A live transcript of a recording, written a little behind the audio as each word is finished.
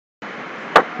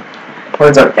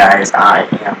What's up, guys? I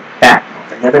am back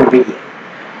with another video.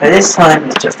 Now this time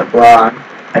it's just a vlog.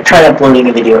 I tried uploading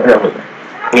a video earlier.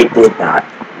 It did not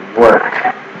work.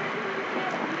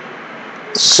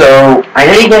 So, I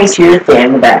know you guys hear the fan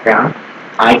in the background.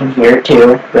 I can hear it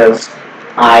too, because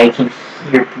I can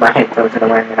hear my headphones that I'm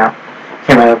wearing right now.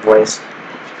 Hear my own voice.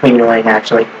 It's pretty annoying,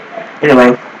 actually.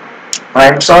 Anyway,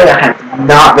 I'm sorry I have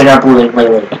not been uploading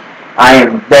lately. I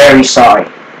am very sorry.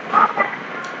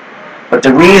 But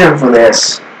the reason for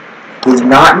this is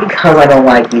not because I don't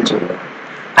like YouTube.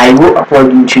 I will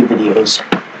upload YouTube videos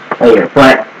later,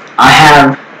 but I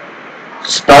have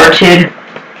started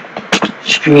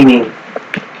streaming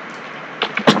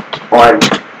on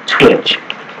Twitch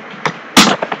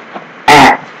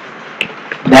at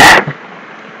that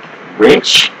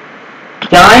rich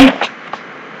guy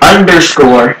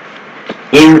underscore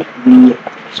in the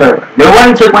server. No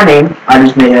one took my name. I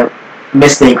just made a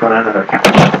mistake on another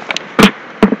account.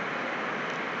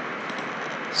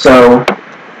 So,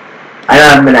 I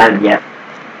haven't been added yet,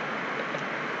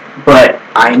 but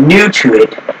I'm new to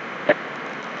it,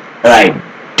 but I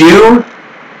do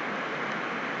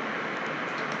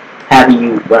have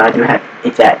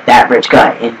it's that rich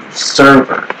guy in the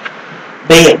server,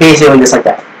 basically just like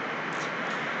that.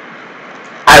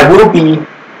 I will be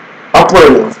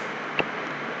uploading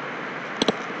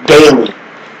daily.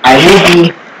 I will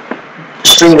be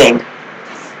streaming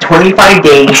 25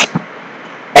 days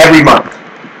every month.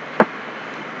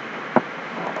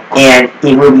 And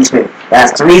it will be smooth.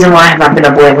 That's the reason why I have not been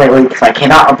uploading lately, because I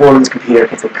cannot upload on this computer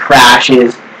because it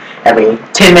crashes every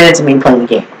 10 minutes of me playing the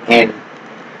game. And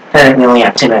technically only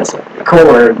have 10 minutes to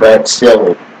record, but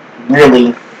still, it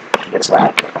really gets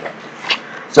laggy.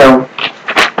 So,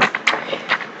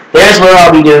 there's where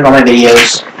I'll be doing all my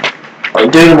videos. I'll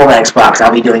be doing them on Xbox.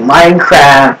 I'll be doing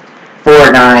Minecraft,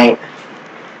 Fortnite,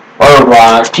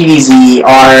 Roblox, PvZ,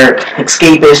 Ark,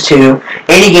 Escapist 2,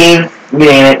 any game, you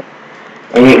name it.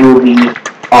 And it will be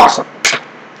awesome.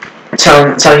 I'm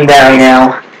telling you that right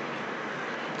now.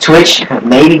 Twitch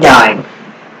may be dying.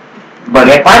 But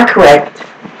if I'm correct,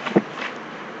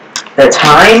 the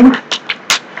time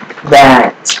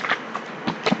that...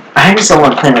 I just don't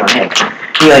want to plan in my head.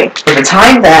 Anyway, at the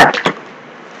time that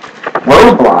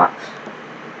Roblox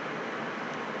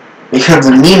becomes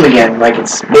a meme again, like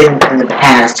it's been in the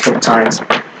past a couple times,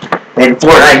 then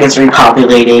Fortnite gets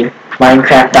repopulated,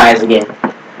 Minecraft dies again.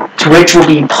 Twitch will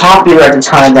be popular at the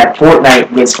time that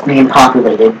Fortnite gets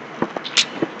repopulated.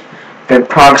 To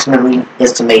approximately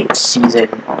estimate season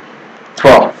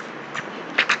 12.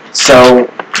 So,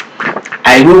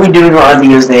 I will be doing a lot of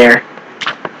videos there.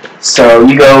 So,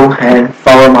 you go and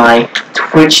follow my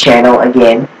Twitch channel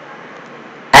again.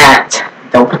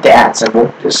 Don't put the @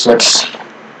 symbol, just let's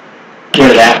get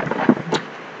rid of that.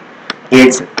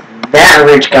 It's that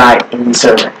rich guy in the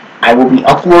server. I will be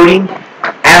uploading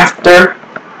after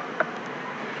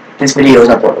this video is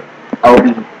uploaded. I will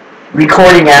be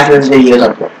recording after this video is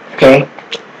uploaded, okay?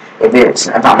 If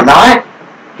I'm not,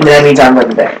 then that means I'm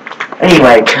living better.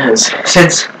 Anyway, because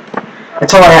since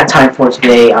that's all I have time for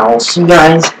today, I'll see you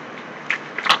guys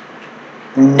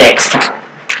next time.